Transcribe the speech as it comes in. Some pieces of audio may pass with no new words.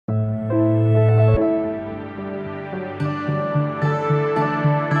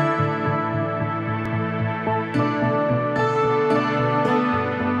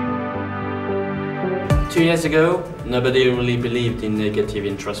years ago, nobody really believed in negative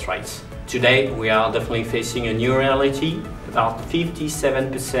interest rates. Today, we are definitely facing a new reality. About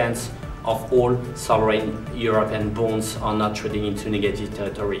 57% of all sovereign European bonds are not trading into negative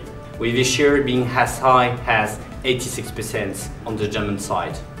territory, with this share being as high as 86% on the German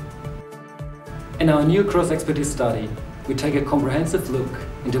side. In our new cross-expertise study, we take a comprehensive look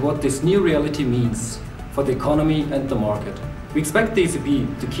into what this new reality means for the economy and the market. We expect the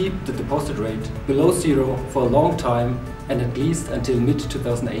ECB to keep the deposit rate below zero for a long time and at least until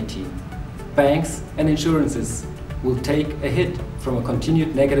mid-2018. Banks and insurances will take a hit from a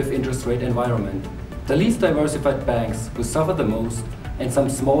continued negative interest rate environment. The least diversified banks will suffer the most, and some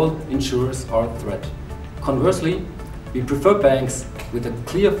small insurers are a threat. Conversely, we prefer banks with a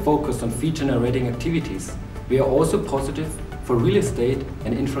clear focus on fee-generating activities. We are also positive for real estate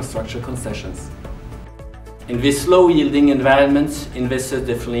and infrastructure concessions. In this low-yielding environment, investors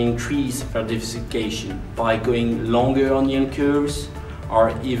definitely increase their diversification by going longer on yield curves,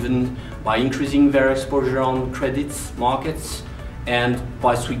 or even by increasing their exposure on credits markets, and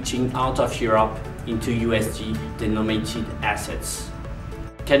by switching out of Europe into USD-denominated assets.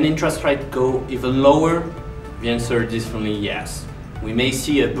 Can interest rate go even lower? The answer is definitely yes. We may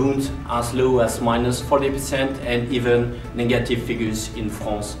see a boom as low as -40% and even negative figures in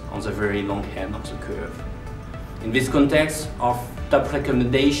France on the very long end of the curve. In this context, our top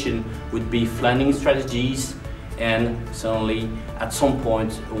recommendation would be flattening strategies and certainly at some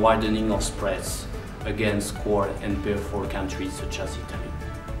point a widening of spreads against core and pair 4 countries such as Italy.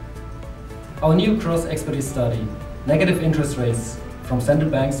 Our new cross-expertise study, Negative Interest Rates from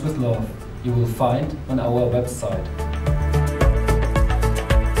Central Banks with Love, you will find on our website.